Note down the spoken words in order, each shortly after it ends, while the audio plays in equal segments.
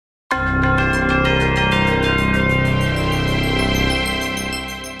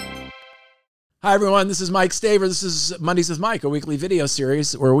Hi, everyone. This is Mike Staver. This is Mondays with Mike, a weekly video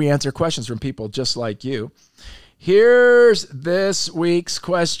series where we answer questions from people just like you. Here's this week's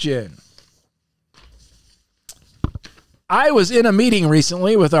question. I was in a meeting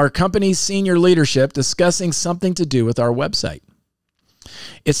recently with our company's senior leadership discussing something to do with our website.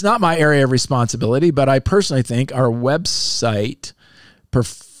 It's not my area of responsibility, but I personally think our website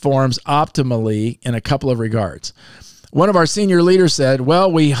performs optimally in a couple of regards. One of our senior leaders said,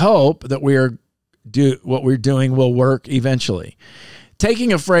 well, we hope that what we're doing will work eventually.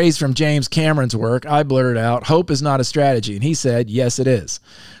 Taking a phrase from James Cameron's work, I blurted out, hope is not a strategy. And he said, yes, it is.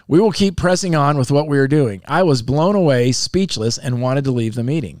 We will keep pressing on with what we are doing. I was blown away, speechless, and wanted to leave the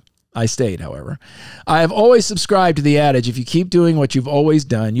meeting. I stayed, however. I have always subscribed to the adage, if you keep doing what you've always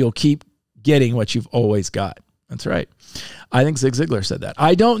done, you'll keep getting what you've always got. That's right. I think Zig Ziglar said that.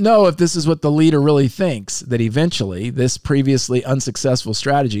 I don't know if this is what the leader really thinks, that eventually this previously unsuccessful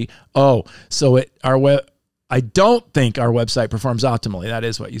strategy, I don't think our website performs optimally. That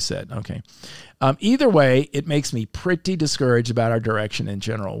is what you said. Okay. Either way, it makes me pretty discouraged about our direction in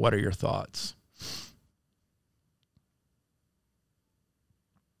general. What are your thoughts?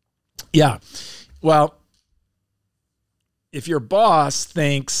 Yeah. Well, if your boss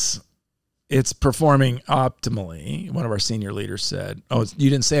thinks it's performing optimally, one of our senior leaders said, oh, you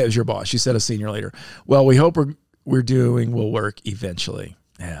didn't say it was your boss. You said a senior leader. Well, we hope we're doing will work eventually.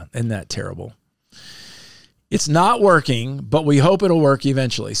 Yeah, isn't that terrible? It's not working, but we hope it'll work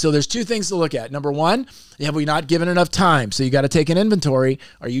eventually. So there's two things to look at. Number one, have we not given enough time? So you got to take an inventory.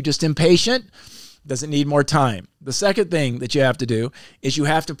 Are you just impatient? Does it need more time? The second thing that you have to do is you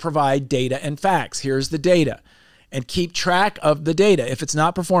have to provide data and facts. Here's the data. And keep track of the data. If it's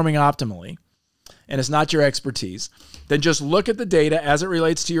not performing optimally and it's not your expertise, then just look at the data as it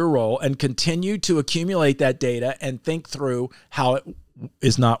relates to your role and continue to accumulate that data and think through how it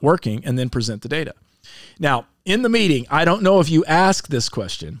is not working and then present the data. Now, in the meeting, I don't know if you asked this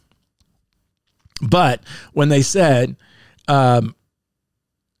question, but when they said, when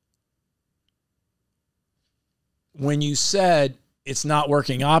you said it's not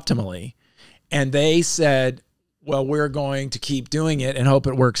working optimally, and they said, well, we're going to keep doing it and hope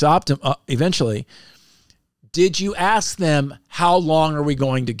it works eventually, did you ask them, how long are we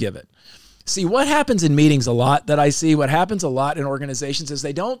going to give it? See, what happens in meetings a lot that I see, what happens a lot in organizations is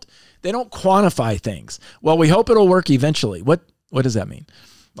they don't quantify things. Well, we hope it'll work eventually. What does that mean?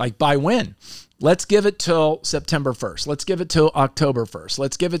 Like, by when? Let's give it till September 1st. Let's give it till October 1st.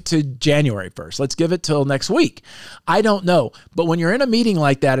 Let's give it to January 1st. Let's give it till next week. I don't know. But when you're in a meeting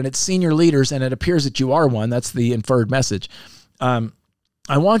like that and it's senior leaders and it appears that you are one, that's the inferred message.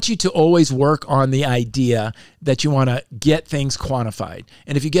 I want you to always work on the idea that you want to get things quantified.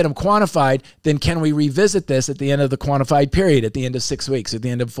 And if you get them quantified, then can we revisit this at the end of the quantified period, at the end of 6 weeks, at the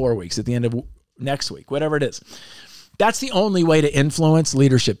end of 4 weeks, at the end of next week, whatever it is. That's the only way to influence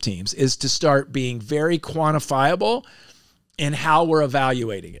leadership teams, is to start being very quantifiable in how we're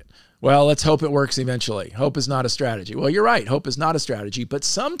evaluating it. Well, let's hope it works eventually. Hope is not a strategy. Well, you're right. Hope is not a strategy. But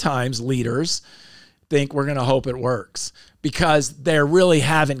sometimes leaders think we're going to hope it works because they really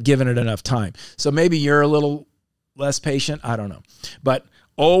haven't given it enough time. So maybe you're a little less patient. I don't know. But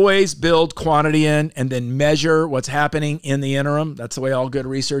always build quantity in and then measure what's happening in the interim. That's the way all good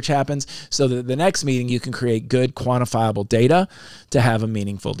research happens, so that the next meeting you can create good quantifiable data to have a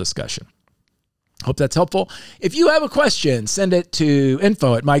meaningful discussion. Hope that's helpful. If you have a question, send it to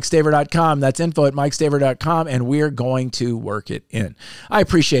info@mikestaver.com. That's info@mikestaver.com, and we're going to work it in. I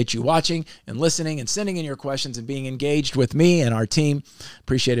appreciate you watching and listening and sending in your questions and being engaged with me and our team.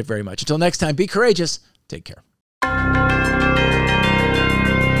 Appreciate it very much. Until next time, be courageous. Take care.